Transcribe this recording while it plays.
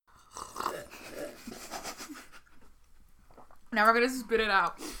Now we're gonna spit it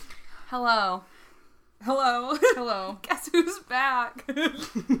out. Hello. Hello. Hello. Guess who's back?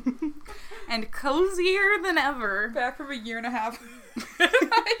 And cozier than ever. Back from a year and a half.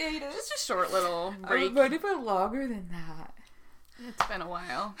 I hate it. Just a short little break. Might have been longer than that. It's been a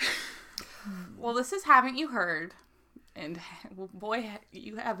while. Well, this is Haven't You Heard? And well, boy,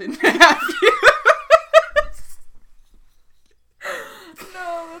 you haven't. Have you?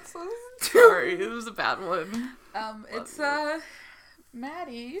 No, that's so Sorry, it was a bad one. It's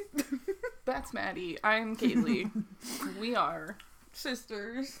Maddie. That's Maddie. I'm Kaylee. We are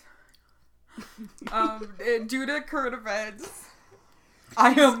Sisters. Due to current events,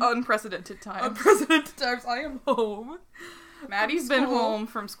 I am unprecedented times. unprecedented times. I am home. Maddie's been home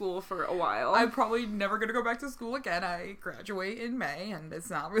from school for a while. I'm probably never gonna go back to school again. I graduate in May, and it's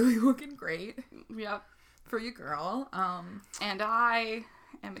not really looking great Yep. for you, girl. And I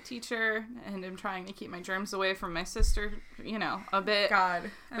am a teacher, and I'm trying to keep my germs away from my sister, you know, a bit. God,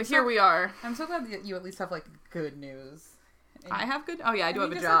 But here we are. I'm so glad that you at least have like good news. And I have good. Oh yeah, I do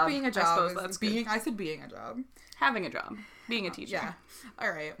have a guess, job. Like, being a job. I suppose is that's being. good. I said being a job. Having a job, being a teacher. Yeah. All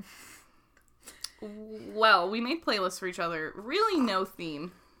right. Well, we made playlists for each other. Really, no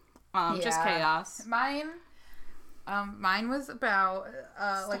theme. Just Yeah. chaos. Mine was about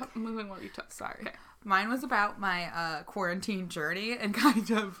Stop moving while you talk. Sorry. Okay. mine was about my quarantine journey and kind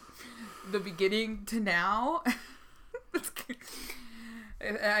of the beginning to now.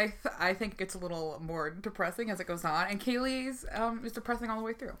 I think it gets a little more depressing as it goes on, and Kaylee's is depressing all the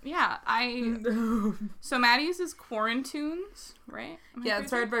way through. Yeah, So Maddie's is Quarantunes, right? Am I Yeah, crazy? it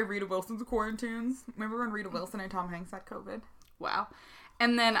started by Rita Wilson's Quarantunes. Remember when Rita Wilson and Tom Hanks had COVID? Wow.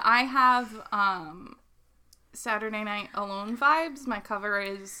 And then I have Saturday Night Alone vibes. My cover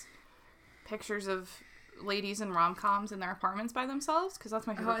is pictures of ladies in rom-coms in their apartments by themselves, because that's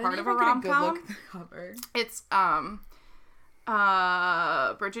my favorite part of a rom-com. Look at the cover. It's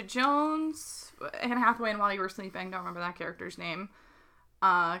Bridget Jones, Anne Hathaway, and While You Were Sleeping. Don't remember that character's name.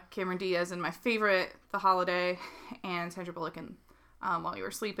 Cameron Diaz, and my favorite, The Holiday, and Sandra Bullock in While You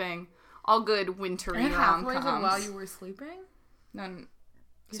Were Sleeping. All good wintry Anne Hathaway's in rom-coms. While You Were Sleeping? Then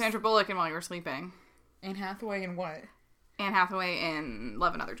Sandra Bullock in While You Were Sleeping. Anne Hathaway in what? Anne Hathaway in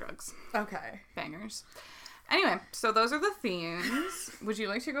Love and Other Drugs. Okay. Bangers. Anyway, so those are the themes. Would you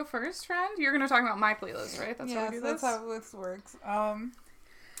like to go first, friend? You're going to talk about my playlist, right? That's how we do this? that's how this works. I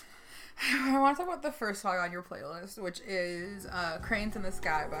want to talk about the first song on your playlist, which is Cranes in the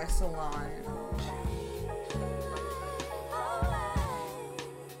Sky by Solange.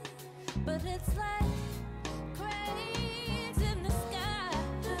 But it's like cranes in the sky.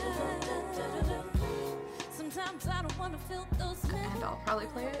 Sometimes I don't want to feel those And I'll probably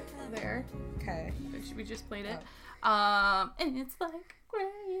play it there. Okay. We just played it. And it's like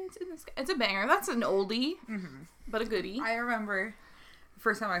cranes in the sky. It's a banger. That's an oldie, but a goodie. I remember the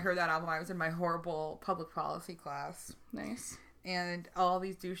first time I heard that album, I was in my horrible public policy class, Nice. and all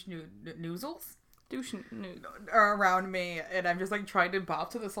these douche noozles Douche nude. are around me, and I'm just like trying to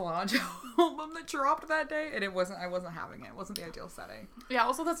bop to the Solange album that dropped that day, and I wasn't having it. It wasn't the ideal setting. Yeah,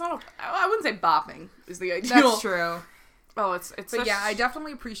 also that's not I wouldn't say bopping is the ideal. That's true. Oh, it's But yeah, I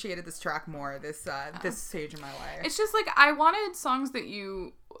definitely appreciated this track more this stage in my life. It's just like I wanted songs that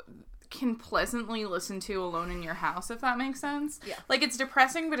you can pleasantly listen to alone in your house, if that makes sense. Yeah. Like it's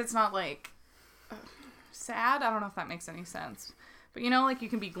depressing, but it's not like sad. I don't know if that makes any sense. But you know, like you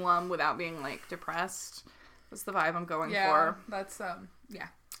can be glum without being like depressed. That's the vibe I'm going for. That's yeah.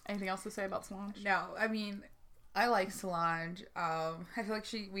 Anything else to say about Solange? No, I mean, I like Solange. I feel like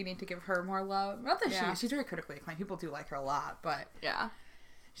we need to give her more love. Not that Yeah. she's very critically acclaimed. People do like her a lot, but Yeah.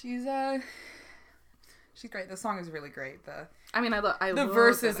 she's great. The song is really great. The The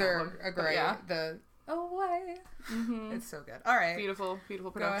verses are great. Yeah. The away. It's so good. All right, Beautiful,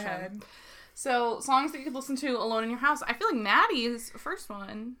 beautiful go production. ahead. So, songs that you could listen to alone in your house. I feel like Maddie's first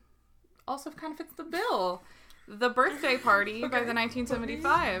one also kind of fits the bill. The Birthday Party by the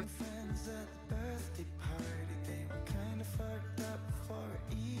 1975. Friends at the birthday party, they were kinda fucked up before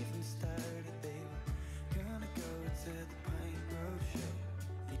it even started. They were gonna go to the Pine Grove show.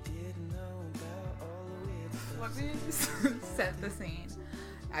 They didn't know about all the weird Let me set the scene.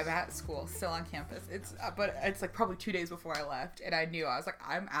 I'm at school, still on campus. But it's like probably 2 days before I left, and I was like,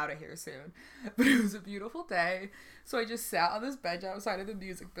 I'm out of here soon. But it was a beautiful day, so I just sat on this bench outside of the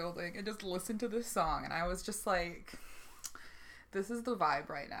music building and just listened to this song, and I was just like, this is the vibe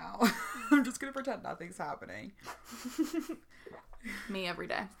right now. I'm just gonna pretend nothing's happening. Me every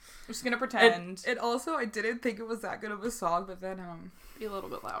day. I'm just gonna pretend. And also, I didn't think it was that good of a song, but then Be a little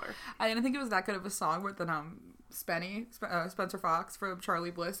bit louder. I didn't think it was that good of a song, but then Spencer Fox from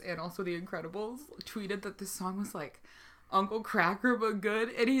Charlie Bliss and also The Incredibles tweeted that this song was like Uncle Cracker but good,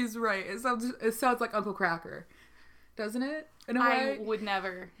 and he's right. It sounds like Uncle Cracker, doesn't it? In a way.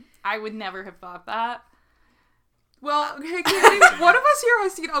 I would never have thought that. Well, okay, Katie, one of us here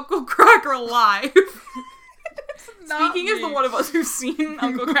has seen Uncle Cracker live. Speaking as the one of us who's seen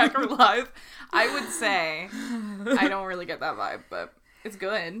Uncle Cracker live, I would say I don't really get that vibe, but it's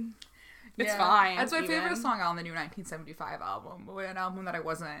good. It's fine. That's my even. favorite song on the new 1975 album, but an album that I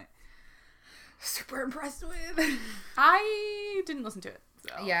wasn't super impressed with. I didn't listen to it.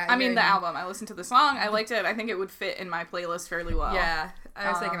 So. Yeah, I mean, the yeah. album. I listened to the song. I liked it. I think it would fit in my playlist fairly well. Yeah,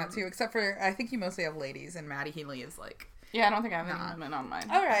 I was thinking that too, except for, I think you mostly have ladies, and Maddie Healy is like... Yeah, I don't think I have any women on mine.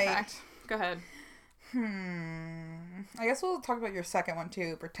 All right. In fact. Go ahead. I guess we'll talk about your second one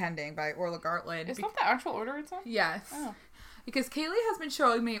too, Pretending by Orla Gartland. Is that the actual order it's in? Yes. Oh. Because Kaylee has been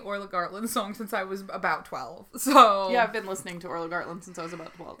showing me Orla Gartland songs since I was about 12. So Yeah, I've been listening to Orla Gartland since I was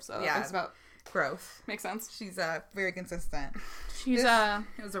about 12, so Yeah. that's about... growth. Makes sense. She's very consistent. She's,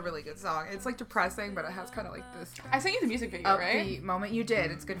 It was a really good song. It's like depressing, but it has kind of like this I sent you the music video, right? upbeat moment. You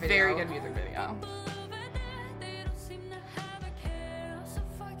did. It's a good video. Very good music video. They don't seem to have a care. So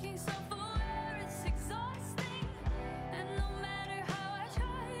fucking self-aware, it's exhausting. And no matter how I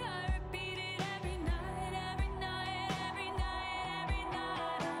try, I repeat it every night, every night, every night, every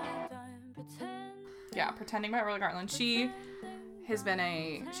night. I'm pretend. Yeah, Pretending by Orla Gartland. She's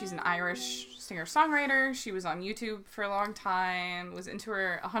an Irish singer-songwriter. She was on YouTube for a long time, was into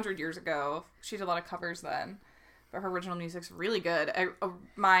her 100 years ago. She did a lot of covers then, but her original music's really good.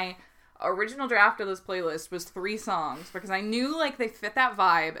 My original draft of this playlist was 3 songs because I knew like they fit that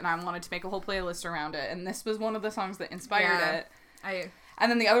vibe and I wanted to make a whole playlist around it, and this was one of the songs that inspired it. And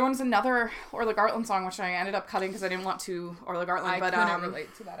then the other one's another Orla Gartland song, which I ended up cutting because I didn't want to Orla Gartland. I but couldn't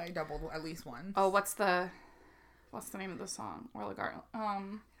relate to that. I doubled at least one. Oh, what's the name of the song? Orla Gartland. I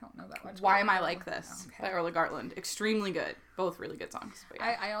don't know that much. Why Am I Like This? Okay. By Orla Gartland. Extremely good. Both really good songs. But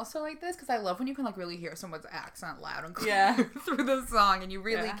yeah. I also like this because I love when you can like really hear someone's accent loud and clear Yeah. through the song, and you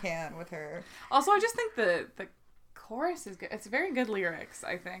really Yeah. can with her. Also, I just think the chorus is good. It's very good lyrics,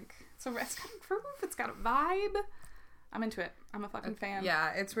 I think. So it's got a groove. It's got a vibe. I'm into it. I'm a fucking fan. Yeah,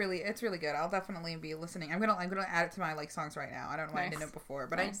 it's really good. I'll definitely be listening. I'm gonna add it to my like songs right now. I don't know why I Nice. didn't before,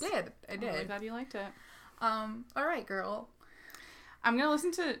 but Nice. I did. I'm really glad you liked it. All right, girl. I'm gonna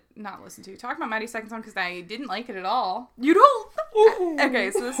talk about Maddie's second song because I didn't like it at all. You don't.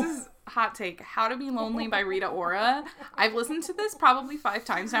 Okay, so this is hot take. How to Be Lonely by Rita Ora. I've listened to this probably 5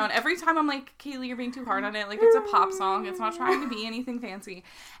 times now, and every time I'm like, Kaylee, you're being too hard on it. Like, it's a pop song. It's not trying to be anything fancy.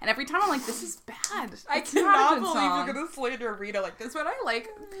 And every time I'm like, this is bad. I It's not cannot a good believe song. you're gonna slander Rita like this. What I like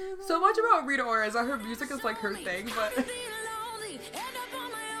so much about Rita Ora is that her music is like her thing, but Be lonely, end up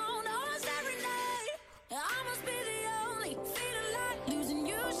on my own almost every night. I must be the only feeling like losing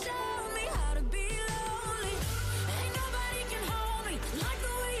you. Showed me how to be lonely. Ain't nobody can hold me like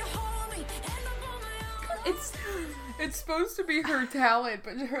the way you hold me. End up on my own. it's supposed to be her talent,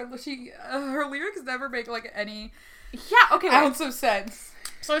 but her lyrics never make like any Yeah, okay. wait. ounce of sense.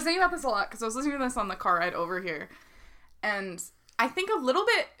 So I was thinking about this a lot because I was listening to this on the car ride over here. And I think a little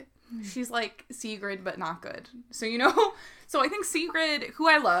bit, she's like Sigrid, but not good. So, so I think Sigrid, who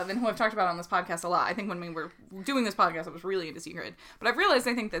I love and who I've talked about on this podcast a lot, I think when we were doing this podcast, I was really into Sigrid. But I've realized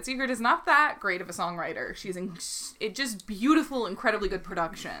I think that Sigrid is not that great of a songwriter. It just beautiful, incredibly good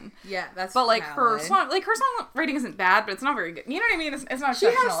production. Yeah, that's. But like her valid. songwriting isn't bad, but it's not very good. You know what I mean? It's not She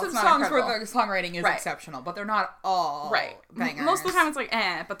exceptional. has some It's not songs incredible. where the songwriting is Right. exceptional, but they're not all Right. bangers. Most of the time it's like,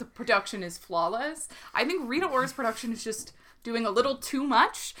 but the production is flawless. I think Rita Ora's production is just doing a little too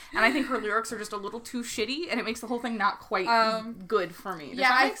much, and I think her lyrics are just a little too shitty, and it makes the whole thing not quite good for me. Does Yeah,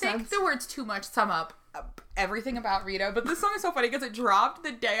 that I make think sense? the words too much sum up everything about Rita, but this song is so funny because it dropped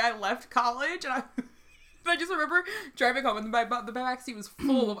the day I left college, and I just remember driving home, and the back seat was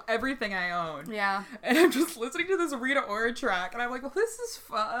full of everything I own. Yeah. And I'm just listening to this Rita Ora track, and I'm like, well, this is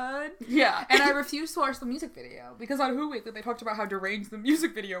fun. Yeah. And I refused to watch the music video, because on Who Weekly they talked about how deranged the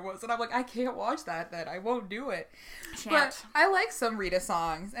music video was, and I'm like, I can't watch that then. I won't do it. But I like some Rita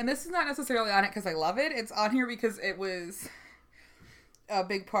songs, and this is not necessarily on it because I love it. It's on here because it was a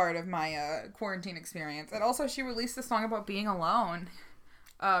big part of my quarantine experience. And also she released a song about being alone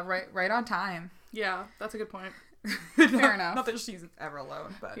right on time. Yeah, that's a good point. Fair enough. Not that she's ever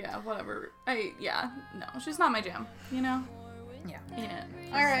alone, but Yeah, whatever. No, she's not my jam. yeah. Ain't it?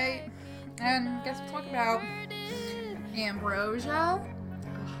 All right, and guess we'll talk about Ambrosia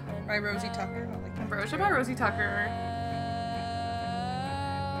by Rosie Tucker. I don't like that. Ambrosia by Rosie Tucker.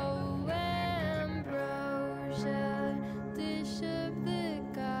 Ambrosia, dish of the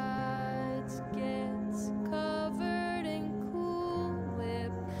gods, gets covered in Cool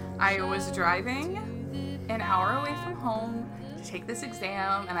Whip. I was driving an hour away from home to take this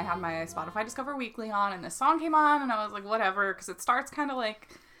exam, and I had my Spotify Discover Weekly on, and this song came on, and I was like, whatever, because it starts kind of like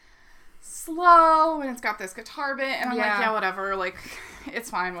slow, and it's got this guitar bit, and I'm like, yeah, whatever, like, it's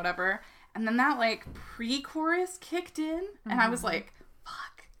fine, whatever. And then that, like, pre-chorus kicked in, and I was like,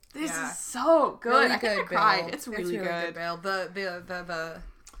 fuck, this is so good. Really I think I good cried. build. It's really good. build. The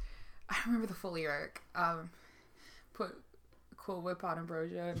I don't remember the full lyric. Put Cool Whip on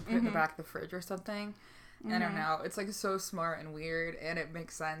Ambrosia and put it in the back of the fridge or something. I don't know. It's like so smart and weird, and it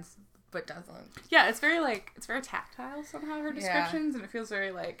makes sense, but doesn't. Yeah, it's very tactile somehow, her descriptions, and it feels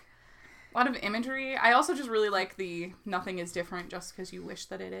very, like, a lot of imagery. I also just really like the nothing is different just because you wish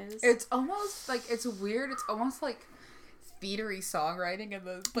that it is. It's almost like, it's weird. It's almost like theatery songwriting and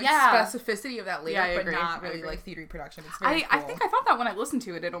the like specificity of that lyric, Yeah, I but agree. not I really agree. like theatery production. It's very I cool. think I thought that when I listened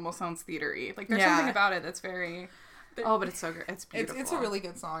to it, it almost sounds theatery. Like, there's something about it that's very... Oh, but it's so good. It's beautiful. It's a really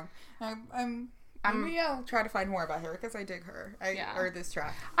good song. Maybe I'll try to find more about her because I dig her. Or this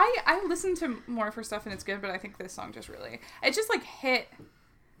track. I listened to more of her stuff and it's good, but I think this song just really... It just, like, hit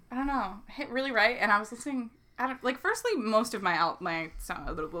really right, and I was listening... firstly, most of my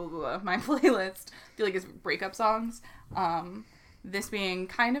playlist, I feel like, is breakup songs. This being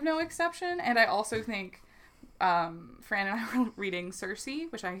kind of no exception, and I also think Fran and I were reading Circe,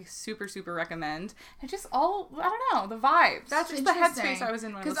 which I super, super recommend. And just all, I don't know, the vibes. That's just the interesting. headspace I was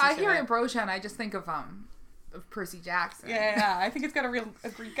in when I Because listened I to hear it. Ambrosia and I just think of Percy Jackson. Yeah, I think it's got a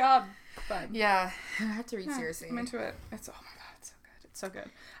Greek god vibe. Yeah, I have to read Yeah, Circe. I'm into it. It's, oh my god, it's so good. It's so good.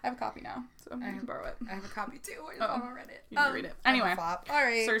 I have a copy now, so I can borrow it. I have a copy too. I just Oh, haven't read it. You can read it. I'm a Anyway, flop. All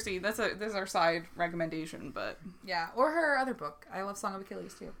right. Circe, this is our side recommendation, but Yeah, or her other book. I love Song of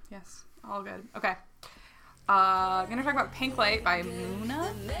Achilles too. yes, all good. Okay. Gonna talk about Pink Light by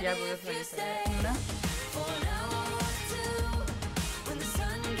Muna. Yeah, but that's how you say it. Muna. For an hour or two, when the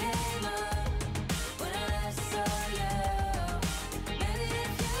sun came up, when I last saw you, maybe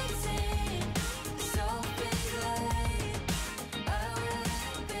if you'd seen the so big light, I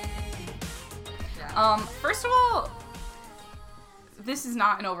would be. First of all, this is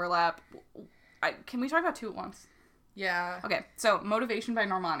not an overlap. Can we talk about two at once? Yeah. Okay, so Motivation by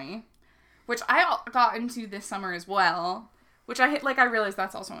Normani, which I got into this summer as well. Which I realized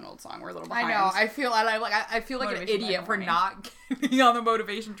that's also an old song. We're a little behind. I know. I feel like an Motivation by idiot for Normani. not getting on the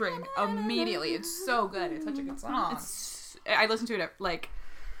motivation train immediately. It's so good. It's such a good song. I listen to it like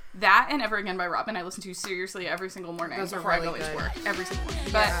that and Ever Again by Robin. I listen to seriously every single morning Those are before I really go into good. work. Every single morning.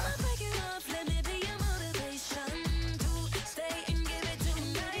 But Yeah. Make it love, let me be your motivation to stay and give it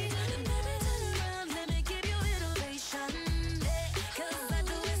tonight. And baby, turn around, let me give you innovation. Yeah, 'cause I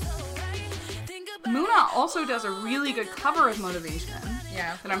do it so right. Think about Muna also does a really good cover of Motivation.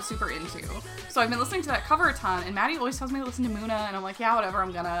 Yeah. That I'm super into. So I've been listening to that cover a ton, and Maddie always tells me to listen to Muna, and I'm like, yeah, whatever,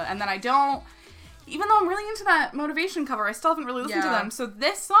 I'm gonna. And then I don't. Even though I'm really into that Motivation cover, I still haven't really listened to Yeah. them. So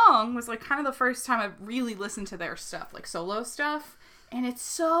this song was like kind of the first time I really listened to their stuff, like solo stuff, and it's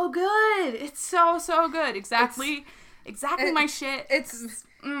so good. It's so good. Exactly my shit.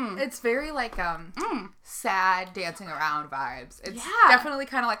 It's very like sad dancing around vibes. It's Yeah. definitely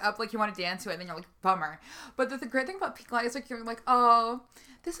kind of like up, like you want to dance to it, and then you're like bummer. But the great thing about Pink Light is like you're like, oh,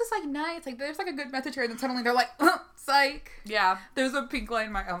 this is like nice. Like there's like a good message here, and then suddenly they're like, psych. Yeah, There's a pink light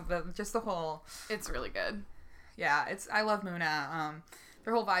in my just the whole. it's really good. Yeah, I love Muna.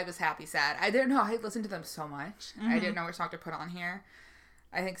 Their whole vibe is happy, sad. I didn't know. I listened to them so much. I didn't know which song to put on here.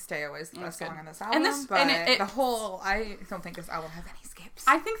 I think "Stay Away" is the best good. song on this album. And this- but and it- the whole, I don't think this album has any skips.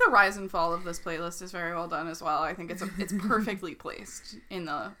 I think the rise and fall of this playlist is very well done as well. I think it's perfectly placed in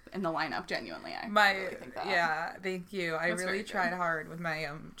the lineup. Genuinely, I really think that. Yeah, thank you. I That's very really good. tried hard with my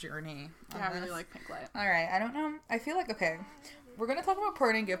journey. on Yeah, I really this. like Pink Light. All right, I don't know. I feel like okay. We're gonna talk about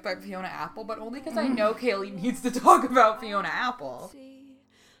 "Parting Gift" by Fiona Apple, but only because I know Kaylee needs to talk about Fiona Apple.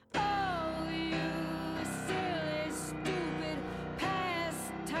 Oh, you silly, stupid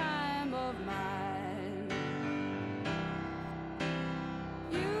pastime of mine.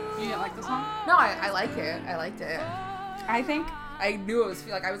 You didn't like the song? No, I like it. I liked it. I think I knew it was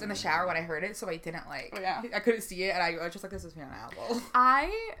like I was in the shower when I heard it, so I didn't like. Oh, yeah. I couldn't see it, and I was just like, "This is Fiona Apple."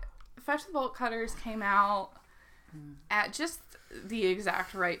 Fetch the Bolt Cutters came out at just the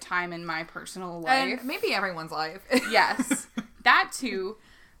exact right time in my personal life. And maybe everyone's life. Yes. That too.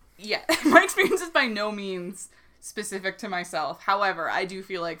 Yeah. My experience is by no means specific to myself. However, I do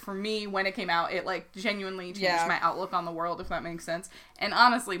feel like for me, when it came out, it like genuinely changed Yeah. my outlook on the world, if that makes sense. And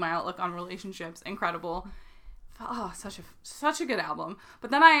honestly, my outlook on relationships, incredible. Oh, such a good album. But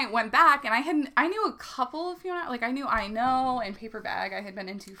then I went back and I knew a couple of Fiona, like I knew I Know and Paper Bag I had been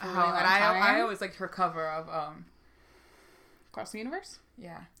into for a really long and time. I always liked her cover of Across the Universe?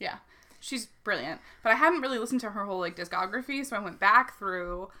 yeah. Yeah. she's brilliant. But I hadn't really listened to her whole like discography, so I went back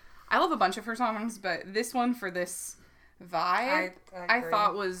through. I love a bunch of her songs, but this one for this vibe, I agree.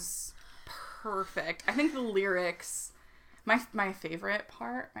 thought was perfect. I think the lyrics, my favorite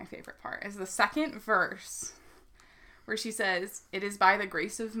part is the second verse, where she says, "It is by the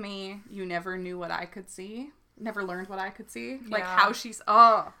grace of me you never knew what I could see, never learned what I could see." Like Yeah. how she's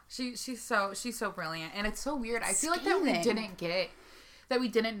She's so brilliant, and it's so weird. I feel like that we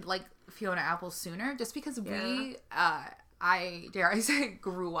didn't like Fiona Apple sooner, just because we I dare I say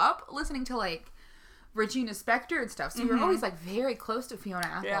grew up listening to like Regina Spektor and stuff, so we were always like very close to Fiona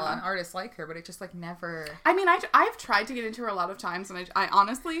Apple and artists like her, but it just like never. I mean, I've tried to get into her a lot of times, and I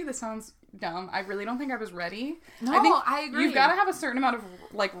honestly, this sounds dumb. I really don't think I was ready. No, I agree. You've got to have a certain amount of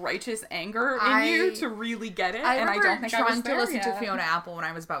like righteous anger in you to really get it, and I don't think I was trying there to listen yet. to Fiona Apple when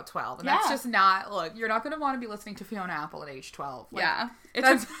I was about 12, and that's Yeah. just not. Look, you're not going to want to be listening to Fiona Apple at age 12. Like, Yeah,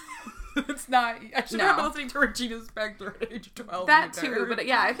 that's. It's not. I should not be No. listening to Regina Spektor at age 12. that either. too. But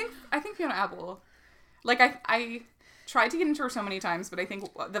yeah, I think Fiona Apple. Like I tried to get into her so many times, but I think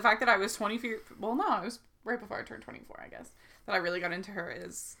the fact that I was 24. Well, no, it was right before I turned 24. I guess that I really got into her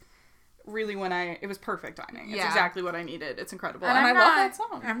is really when it was perfect timing. It's Yeah. exactly what I needed. It's incredible, And and I I'm love not- that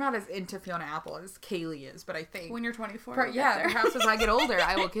song. I'm not as into Fiona Apple as Kaylee is, but I think When you're 24, you'll get yeah, there. perhaps as I get older,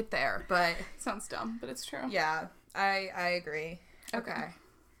 I will get there. But Sounds dumb, but it's true. yeah, I agree. Okay.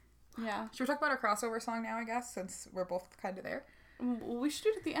 Yeah. Should we talk about our crossover song now, I guess, since we're both kind of there? Well, we should do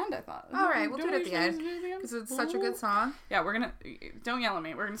it at the end, I thought. All right, we'll Don't do it at we the end, do it at the end? because it's such a good Ooh. song. Yeah, we're gonna... Don't yell at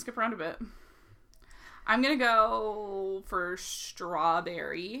me. We're gonna skip around a bit. I'm gonna go for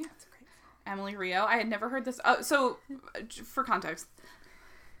Strawberry. That's a great song. Emily Rio. I had never heard this. So, for context,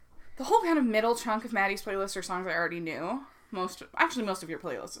 the whole kind of middle chunk of Maddie's playlist are songs I already knew. Most of your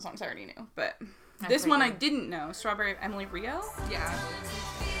playlist is songs I already knew. But this one I figured. didn't know. Strawberry, Emily Rio. Yeah.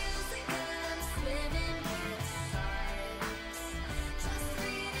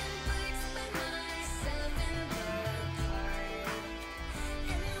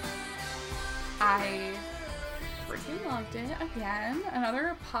 I freaking loved it again.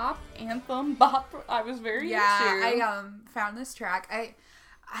 Another pop anthem bop. I was very Yeah, into. I found this track. I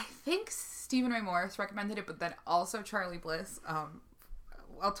think Stephen Ray Morris recommended it, but then also Charlie Bliss.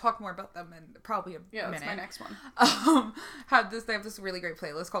 I'll talk more about them in probably a Yeah, minute. that's my next one. They have this really great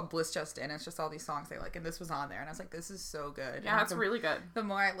playlist called Bliss Just In. It's just all these songs they like, and this was on there, and I was like, this is so good. Yeah, And it's really good. the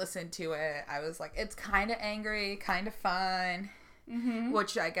more I listened to it, I was like, it's kind of angry, kind of fun,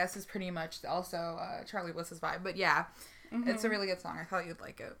 which I guess is pretty much also Charlie Bliss's vibe. But yeah, it's a really good song. I thought you'd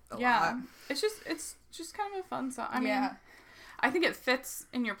like it a lot. It's just kind of a fun song. I mean, Yeah. I think it fits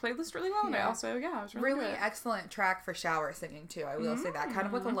in your playlist really well, and I Yeah. also it was really, Really good. excellent track for shower singing too. I will say that, kind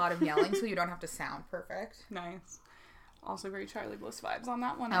of with a lot of yelling, so you don't have to sound perfect. Nice. Also very Charlie Bliss vibes on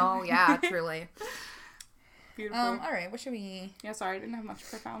that one. Oh yeah, truly. Beautiful. All right, what should we? Yeah, sorry, I didn't have much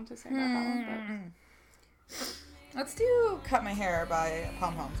profound to say about that one, Let's do "Cut My Hair" by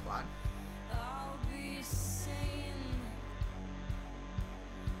Pom Pom Squad. I'll be sane,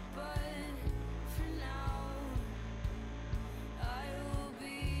 but for now, I will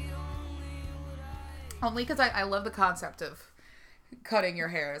be only what I. Only because I love the concept of cutting your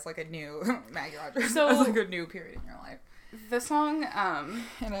hair as like a new Maggie Rogers. So- as like a new period in your life. but the song, And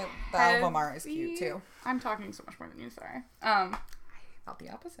the album art is cute too. I'm talking so much more than you, sorry. Not the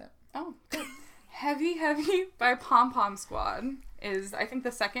opposite. Oh, good. Heavy by Pom Pom Squad is, I think,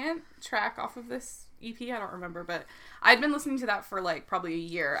 the second track off of this EP. I don't remember, but I'd been listening to that for like probably a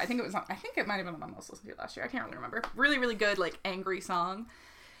year. I think it might have been the one I was listening to last year. I can't really remember. Really, really good, like angry song.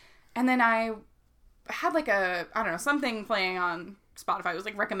 And then I had like something playing on Spotify. It was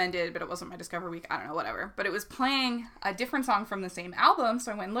like recommended, but it wasn't my Discover Week. I don't know, whatever. But it was playing a different song from the same album.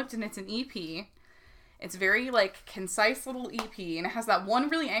 So I went and looked, and it's an EP. It's very, like, concise little EP, and it has that one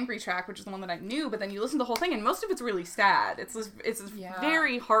really angry track, which is the one that I knew, but then you listen to the whole thing, and most of it's really sad. It's this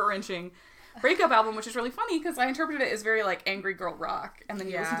very heart-wrenching breakup album, which is really funny, because I interpreted it as very, like, angry girl rock, and then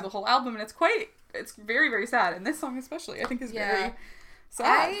you listen to the whole album, and it's very, very sad, and this song especially, I think, is very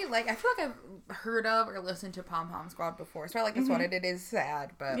sad. I feel like I've heard of or listened to Pom Pom Squad before, so I like this one. It is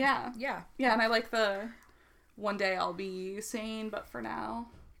sad, but Yeah, yeah. and I like the one day I'll be sane, but for now,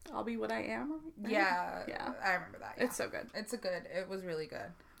 I'll be what I am. Right? Yeah, Yeah. I remember that. Yeah. It's so good. It was really good.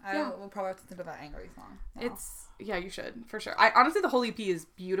 Yeah. We'll probably have to listen to that angry song. now. Yeah, you should, for sure. I honestly, the whole EP is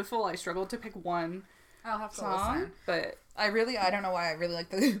beautiful. I struggled to pick one I'll have to song, listen. but I don't know why I really like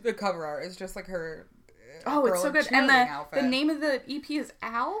the cover art. It's just like her. it's girl so in good. And cheerleading the outfit. name of the EP is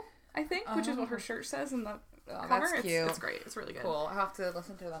Owl, I think, which is what her shirt says in the Oh, cover. that's cute. It's great. It's really good. Cool. I'll have to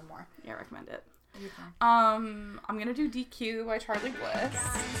listen to them more. Yeah, I recommend it. Okay. I'm gonna do DQ by Charlie Bliss.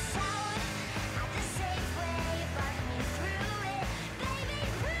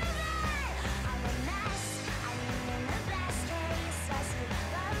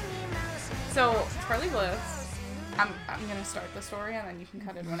 So Charlie Bliss, I'm gonna start the story and then you can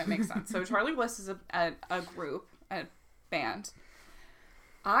cut it when it makes sense. So Charlie Bliss is a group, a band.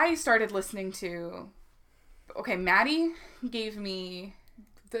 I started listening to. Okay, Maddie gave me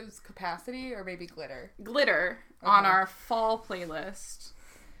Those Capacity or maybe Glitter. Glitter on Okay. our fall playlist,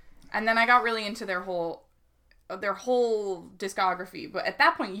 and then I got really into their whole discography. But at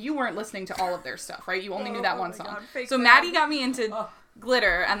that point, you weren't listening to all of their stuff, right? You only knew that Oh one my song. God, fake So fan. Maddie got me into Oh.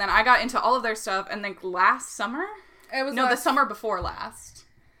 Glitter, and then I got into all of their stuff. And then last summer, It was no, the last- summer before last,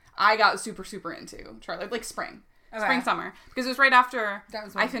 I got super into Charlie, like spring, summer, because it was right after That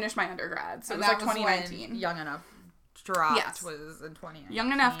was I when- finished my undergrad, so it And was that like when 2019. Young Enough dropped. Yes. Was in 2019.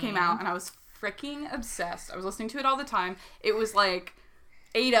 Young Enough came out, and I was freaking obsessed. I was listening to it all the time. It was like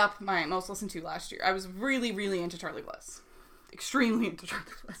ate up my most listened to last year. I was really, really into Charlie Bliss. Extremely into Charlie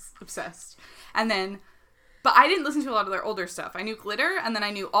Bliss. Obsessed. And then, but I didn't listen to a lot of their older stuff. I knew Glitter, and then I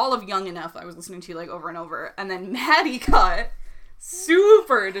knew all of Young Enough I was listening to like over and over. And then Maddie got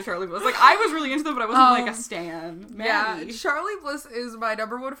super into Charlie Bliss. Like, I was really into them, but I wasn't like a stan. Maddie. Yeah, Charlie Bliss is my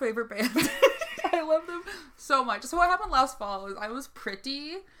number one favorite band. I love them so much. So what happened last fall is I was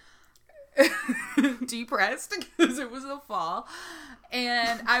pretty depressed because it was the fall.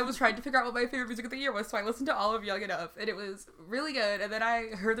 And I was trying to figure out what my favorite music of the year was, so I listened to all of Young Enough, and it was really good. And then I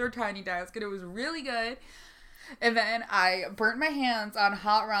heard their Tiny Desk, and it was really good. And then I burnt my hands on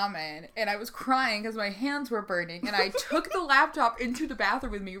hot ramen, and I was crying because my hands were burning. And I took the laptop into the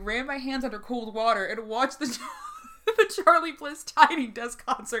bathroom with me, ran my hands under cold water, and watched the the Charlie Bliss Tiny Desk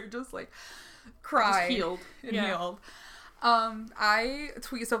concert. Just like cried, Just healed. and Yeah. healed. I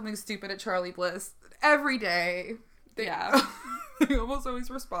tweet something stupid at Charlie Bliss every day. Yeah. They almost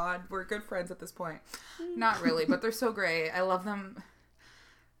always respond. We're good friends at this point. Not really, but they're so great. I love them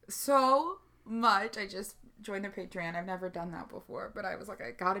so much. I just joined their Patreon. I've never done that before, but I was like,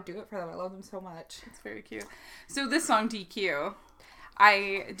 I gotta do it for them. I love them so much. It's very cute. So this song DQ,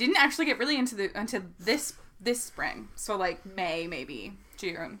 I didn't actually get really into this spring. So like May, maybe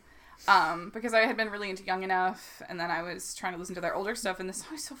June. Because I had been really into Young Enough, and then I was trying to listen to their older stuff, and this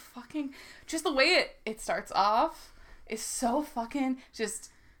song is so fucking, just the way it starts off is so fucking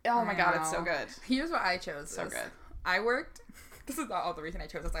just, oh my god, it's so Wow. good. Here's what I chose. So this. good. I worked. This is not all the reason I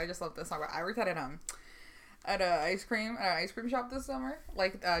chose this. I just love this song. But I worked at an ice cream shop this summer,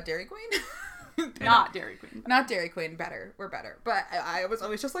 like Dairy Queen. Not Dairy Queen. Not Dairy Queen. Better. We're better. But I was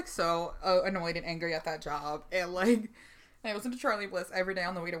always just like so annoyed and angry at that job, and like I listened to Charlie Bliss every day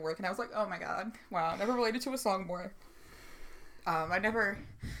on the way to work, and I was like, oh my god, wow, never related to a song more. I never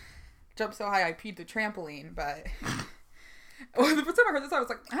jumped so high I peed the trampoline, but. Well, the first time I heard this, I was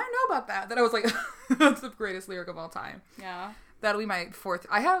like, I don't know about that. Then I was like, that's the greatest lyric of all time. Yeah. That'll be my fourth.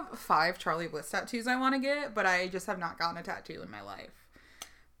 I have 5 Charlie Bliss tattoos I want to get, but I just have not gotten a tattoo in my life.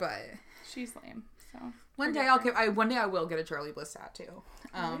 But She's lame. So one day forget her. one day I will get a Charlie Bliss tattoo.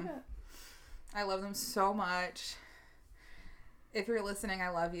 Yeah. I love them so much. If you're listening, I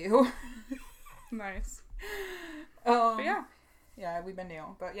love you. Nice. But yeah. Yeah, we've been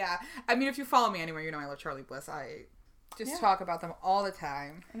new. But yeah, I mean, if you follow me anywhere, you know I love Charlie Bliss. I just Yeah. talk about them all the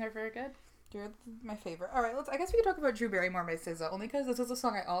time. And they're very good. You're my favorite. All right, I guess we can talk about Drew Barrymore by SZA, only because this is a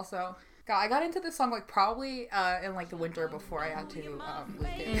song I also got. I got into this song like probably in like the winter before I had to leave it.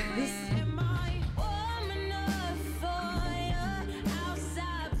 Am I warm enough for you?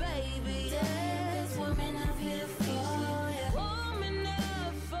 Outside, baby. Yes, warm enough here for you. Warm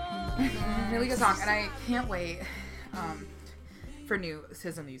enough for you. Really good song, and I can't wait for new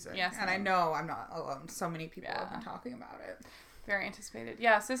SZA music. Yes, and I same. know I'm not alone. So many people have Yeah. been talking about it. Very anticipated.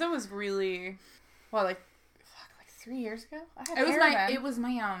 Yeah, SZA was really, well, like 3 years ago? I had It was hair my then.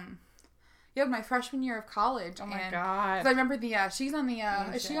 my freshman year of college. Oh my and, god. 'cause I remember she's on the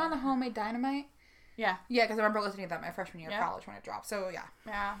is she yeah. on the Homemade Dynamite? Yeah. Yeah, because I remember listening to that my freshman year Yeah. of college when it dropped. So yeah.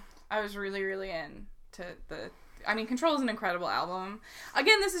 Yeah. I was really, really into Control is an incredible album.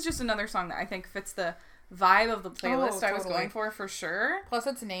 Again, this is just another song that I think fits the vibe of the playlist I was totally. going for sure. Plus,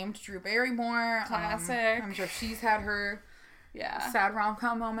 it's named Drew Barrymore. Classic. I'm sure she's had her Yeah. sad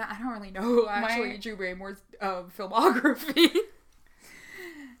rom-com moment. I don't really know actually My- Drew Barrymore's filmography.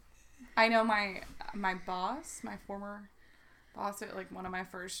 I know my boss, my former boss at like one of my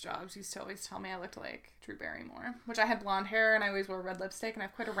first jobs, used to always tell me I looked like Drew Barrymore, which I had blonde hair and I always wore red lipstick and I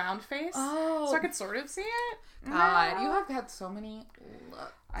have quite a round face, so I could sort of see it. God, No. you have had so many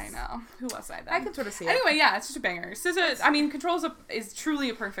looks. I know. Who was I then? I can sort of see it. Anyway, yeah, it's just a banger. SZA, Control is truly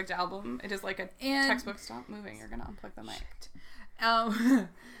a perfect album. It is like a And- textbook. Stop moving. You're gonna unplug the mic.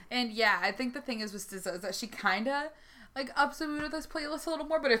 And yeah, I think the thing is with SZA is that she kind of like ups the mood of this playlist a little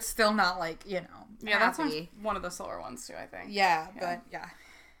more, but it's still not like Yeah, that's happy. one of the slower ones too. I think. Yeah, Yeah. but yeah.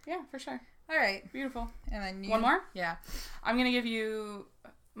 Yeah, for sure. All right. Beautiful. And then One more? Yeah. I'm going to give you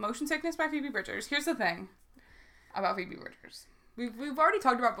Motion Sickness by Phoebe Bridgers. Here's the thing about Phoebe Bridgers. We've already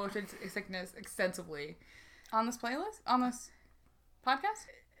talked about motion sickness extensively. On this playlist? On this podcast?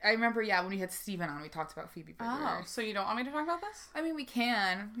 I remember, when we had Steven on, we talked about Phoebe Bridgers. Oh, so you don't want me to talk about this? I mean, we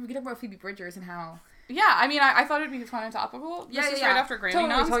can. We can talk about Phoebe Bridgers and how... Yeah, I mean, I thought it'd be fun and topical. This is right after Grammy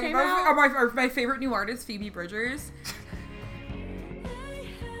noms came out. My favorite new artist, Phoebe Bridgers. I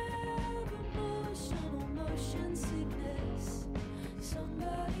have emotional motion sickness.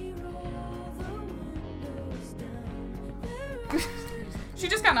 Somebody roll the windows down. She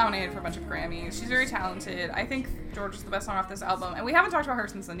just got nominated for a bunch of Grammys. She's very talented. I think George is the best song off this album. And we haven't talked about her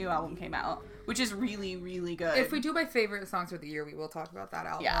since the new album came out, which is really, really good. If we do my favorite songs of the year, we will talk about that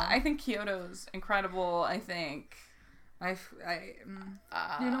album. Yeah, I think Kyoto's incredible. I think... do you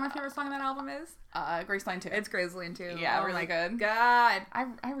know what my favorite song on that album is? Graceland 2. It's Graceland 2. Yeah, oh really my good. God.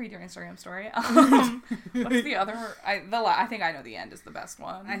 I read your Instagram story. What's the other? I think I know the end is the best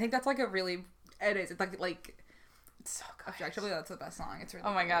one. I think that's like a really... It is. It's like it's so good. objectively, that's the best song. It's really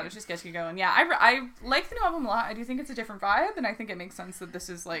Oh my god, great. it just gets you going. Yeah, I like the new album a lot. I do think it's a different vibe, and I think it makes sense that this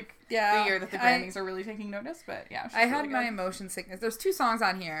is like the year that the Grammys are really taking notice. But yeah, she's I had really my good. emotion sickness. There's 2 songs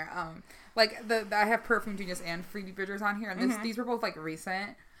on here. Like I have Perfume Genius and Phoebe Bridgers on here, and these were both like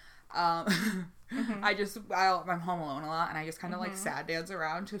recent. I'm home alone a lot, and I just kind of like sad dance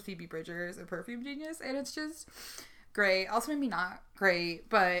around to Phoebe Bridgers and Perfume Genius, and it's just great. Also maybe not great,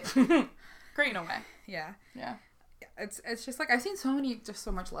 but Great in a way. yeah. Yeah. It's just like I've seen so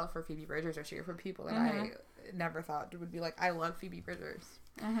much love for Phoebe Bridgers this year from people that I never thought would be like, I love Phoebe Bridgers.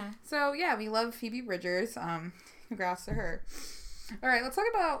 So yeah, we love Phoebe Bridgers. Congrats to her. All right, let's talk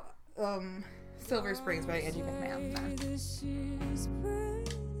about Silver Springs by Angie McMahon then. This is spring.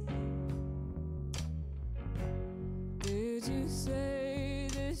 Did you say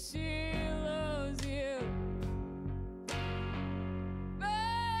that she loves you? Baby,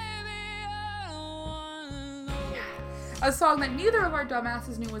 I don't wanna know. A song that neither of our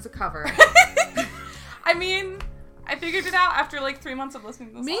dumbasses knew was a cover. I mean, I figured it out after like 3 months of listening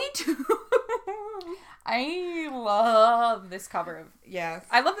to this Me song. too. I love this cover of. Yes.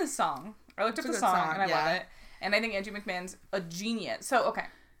 I love this song. I looked up It's a the good song, song, and I yeah. love it. And I think Angie McMahon's a genius. So, okay.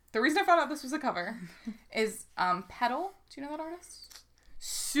 The reason I found out this was a cover is Petal. Do you know that artist?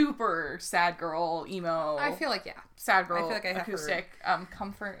 Super sad girl, emo. I feel like, yeah. sad girl I feel like I have acoustic.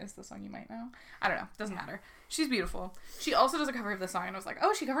 Comfort is the song you might know. I don't know. Doesn't matter. She's beautiful. She also does a cover of this song, and I was like,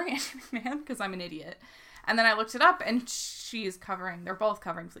 oh, is she covering Angie McMahon? Because I'm an idiot. And then I looked it up, and she's covering. They're both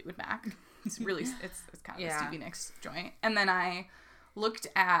covering Fleetwood Mac. It's really, it's kind of a Stevie Nicks joint. And then I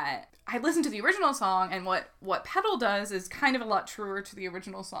listened to the original song, and what Petal does is kind of a lot truer to the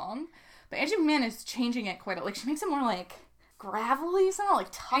original song. But Angie McMahon is changing it quite a, like, she makes it more like gravelly, somehow like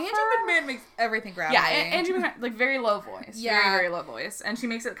tougher. Angie McMahon makes everything gravelly. Yeah, Angie McMahon, like very low voice. Yeah. Very, very low voice. And she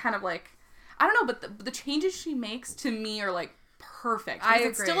makes it kind of like, I don't know, but the changes she makes to me are like perfect. I Because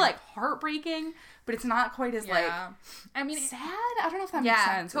it's still agree. like heartbreaking, but it's not quite as like I mean, sad. I don't know if that Yeah, makes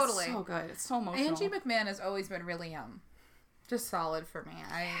sense. totally. It's so good. It's so emotional. Angie McMahon has always been really just solid for me.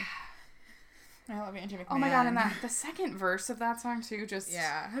 I love Angie McMahon. Oh my god, and the second verse of that song too, just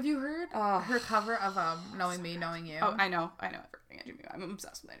Yeah. Have you heard her cover of Knowing Me, Knowing You? Oh, I know everything Angie McMahon. I'm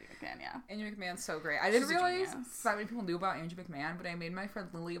obsessed with Angie McMahon. Yeah. Angie McMahon's so great. I didn't She's a realize genius. that many people knew about Angie McMahon, but I made my friend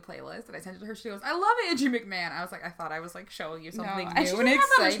Lily a playlist and I sent it to her. She goes, "I love Angie McMahon." I was like, I thought I was like showing you something and new she and doesn't have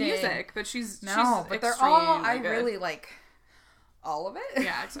that much exciting. music, but she's But they're all. I extremely good. really like all of it.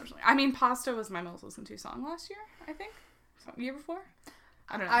 Yeah, exceptionally. I mean, Pasta was my most listened to song last year, I think. Year before?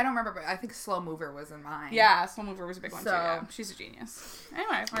 I don't know. I don't remember, but I think Slow Mover was in mine. Yeah, Soul Mover was a big one too. So- Yeah. She's a genius.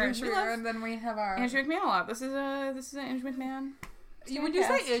 Anyway, All right, we love and then we have our. Angie McMahon a lot. This is an Angie McMahon. When you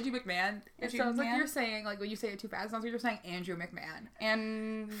say Podcast. Angie McMahon, it Angie sounds McMahon? like you're saying, like when you say it too fast, it sounds like you're saying Andrew McMahon.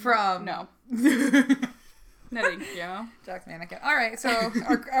 And From- no, Jack no, thank you. Mannequin. All right, so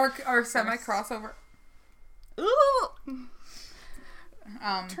our semi crossover.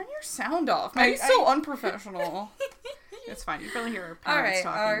 Turn your sound off. Maddie's so unprofessional. It's fine. You can probably hear our parents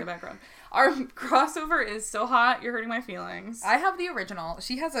All right, talking in the background. Our crossover is So Hot, You're Hurting My Feelings. I have the original.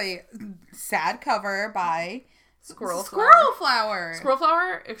 She has a sad cover by Squirrel Flower. Squirrel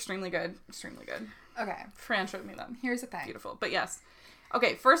Flower, extremely good. Extremely good. Okay, Fran showed me them. here's the thing. Beautiful. But yes.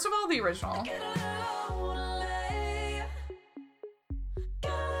 Okay, first of all, the original. Get a little wanna lay.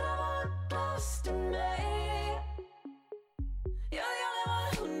 Get a little more close to me. You're the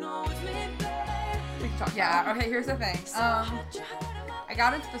only one who knows me, babe. We can talk about Yeah. Okay. Here's the thing. But you're hurting my I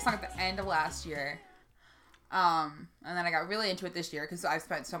got into the song at the end of last year. And then I got really into it this year because I've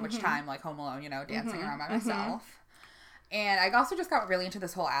spent so much time like home alone, dancing around by myself. And I also just got really into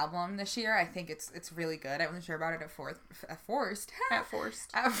this whole album this year. I think it's really good. I wasn't sure about it at first,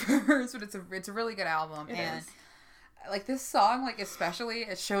 but it's a really good album. It and is. like this song, like especially,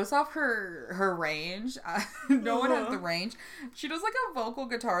 it shows off her range. No one has the range. She does like a vocal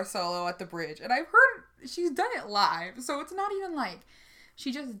guitar solo at the bridge, and I've heard she's done it live, so it's not even like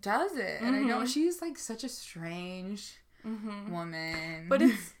she just does it. And I know she's like such a strange woman, But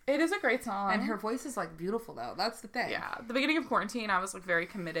it is a great song. and her voice is like beautiful though. That's the thing. Yeah, at the beginning of quarantine, I was like very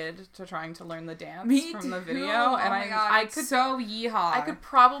committed to trying to learn the dance Me from too. the video, Oh and my God, I it's could so yeehaw. I could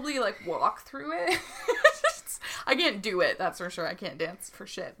probably like walk through it. I can't do it, that's for sure. I can't dance for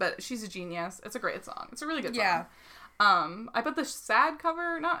shit, but she's a genius. It's a great song. It's a really good song. Yeah. I put the sad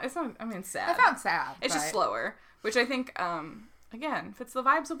cover. It's not. I mean, sad. It's not sad. It's just but- slower, which I think again fits the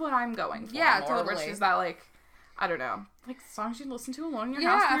vibes of what I'm going for. Yeah, more, totally. Which is that like I don't know, like songs you'd listen to alone in your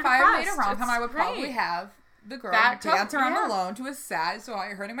Yeah, house. When if you're I made a depressed. rom-com, It's I would probably great. have the girl That dance cover, around yeah. alone to a sad, so I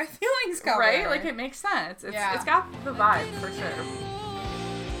hurting my feelings cover. Right? Like it makes sense. Yeah. It's got the vibe for sure.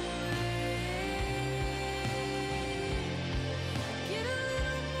 Get a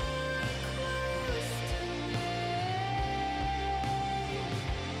little more close to me.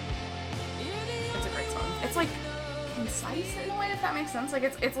 It's a great song. It's like concise in a way, if that makes sense. Like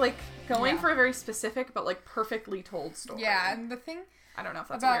it's like going Yeah. for a very specific but like perfectly told story. Yeah, and the thing I don't know if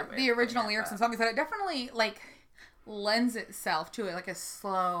that's a about weird way the of putting original it, lyrics and but- songs is that it definitely like lends itself to it, like a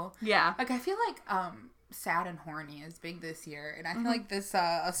slow. Yeah. Like I feel like sad and horny is big this year, and I Mm-hmm. feel like this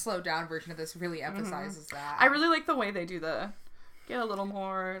a slowed down version of this really emphasizes that. I really like the way they do the get a little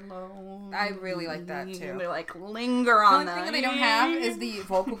more low. I really like that, too. And they like linger The on only that. thing that they don't have is the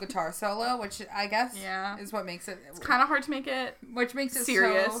vocal guitar solo, which I guess Yeah. is what makes it kind of hard to make it which makes it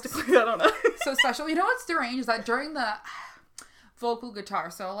serious so to play that on a so special. You know what's strange is that during the vocal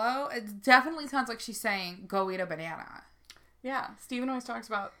guitar solo, it definitely sounds like she's saying "Go eat a banana." Yeah, Steven always talks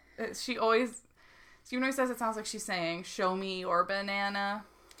about Steven always says it sounds like she's saying "Show me your banana."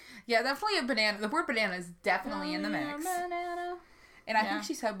 Yeah, definitely a banana. The word banana is definitely in the mix, Banana. and I Yeah. think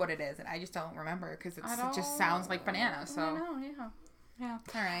she said what it is, and I just don't remember because it just sounds like banana. So I all know, yeah.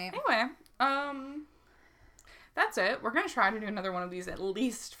 right, Anyway, that's it. We're gonna try to do another one of these at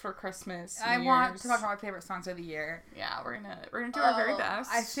least for Christmas. I New want Year's. to talk about my favorite songs of the year. Yeah, we're gonna do our very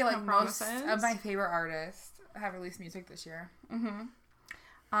best. I feel like No most promises. of my favorite artists have released music this year,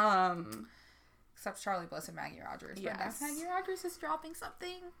 Um, except Charlie Bliss and Maggie Rogers. But Yes. Maggie Rogers is dropping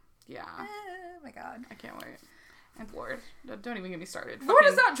something. yeah, Oh my god. I can't wait. And Lord, don't even get me started. What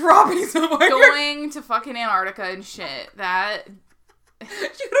is Fucking that dropping somewhere? Going to fucking Antarctica and shit. That She could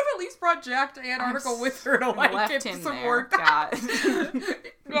have at least brought Jack to Antarctica with her to like left get him some there. work. God.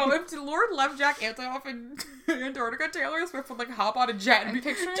 No, if Lord left Jack Antonoff in Antarctica, Taylor Swift would like hop on a jet and I'm be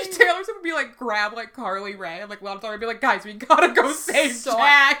picturing- just Taylor Swift would be like grab like Carly Rae and like Lana Del Rey and be like, guys, we gotta go save So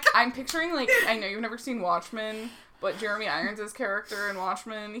Jack. I'm picturing like I know you've never seen Watchmen, but Jeremy Irons' character in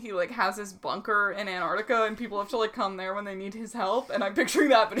Watchmen, he like has his bunker in Antarctica and people have to like come there when they need his help, and I'm picturing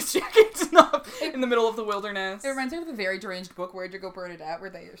that, but it's Jack Antonoff in the middle of the wilderness. It reminds me of the very deranged book Where'd You Go Bernadette, where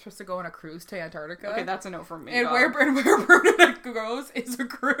they're supposed to go on a cruise to Antarctica. Okay, that's a no from me. and dog. where Bernadette goes is a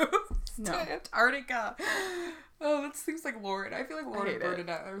cruise No. to Antarctica. Oh, that seems like Lord. I feel like Lord hate and it.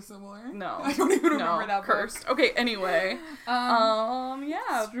 Bernadette are similar. No. I don't even No, remember that cursed. Okay, anyway.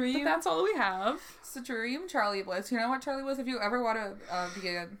 Yeah, Stream. but that's all we have. So dream Charlie Bliss. You know what, Charlie Bliss? If you ever want to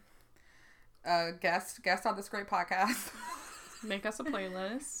be a guest on this great podcast, Make us a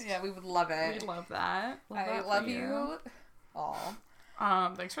playlist. yeah, we would love it. We love that. I that for love you all.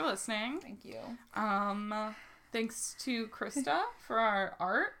 Thanks for listening. Thank you. Thanks to Krista for our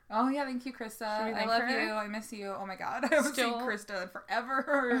art. Oh yeah, thank you, Krista. Should we I thank love her? you. I miss you. Oh my god, I haven't Still- seen Krista in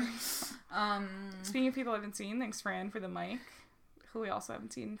forever. Speaking of people I haven't seen, thanks Fran for the mic, who we also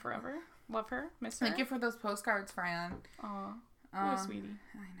haven't seen forever. Love her. Miss her. Thank you for those postcards, Fran. Aw, what a sweetie.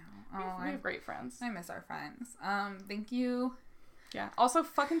 I know. We Oh, have, we have great friends. I miss our friends. Thank you. Yeah. Also,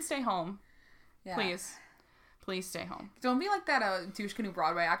 fucking stay home. Yeah. Please. Please stay home. Don't be like that douche canoe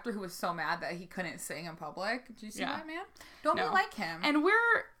Broadway actor who was so mad that he couldn't sing in public. Did you see Yeah. that, man? Don't No. be like him. And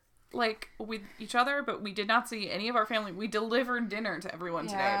we're like with each other, but we did not see any of our family. We delivered dinner to everyone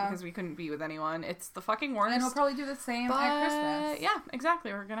today Yeah. because we couldn't be with anyone. It's the fucking worst. And we'll probably do the same at Christmas. Yeah,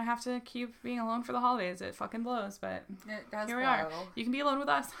 exactly. We're gonna have to keep being alone for the holidays. It fucking blows, but It does here we blow. are. You can be alone with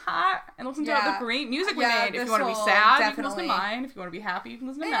us, and listen to Yeah. the great music we Yeah, made. If this you want to be will sad, you can listen to definitely- mine. If you want to be happy, you can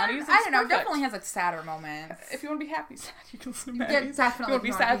listen to And, Maddie's. I It's don't know. perfect. Definitely has like sadder moments. If you want to be happy, sad, you can listen to Yeah, Maddie's. definitely. If you want to be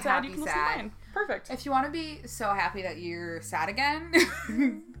If you wanna sad, be sad, you happy, can sad. listen to mine. Perfect. If you want to be so happy that you're sad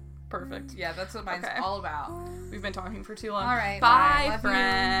again, Perfect. yeah, that's what mine's Okay. all about. We've been talking for too long. All right. Bye, Love you.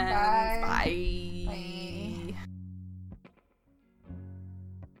 friends. Bye.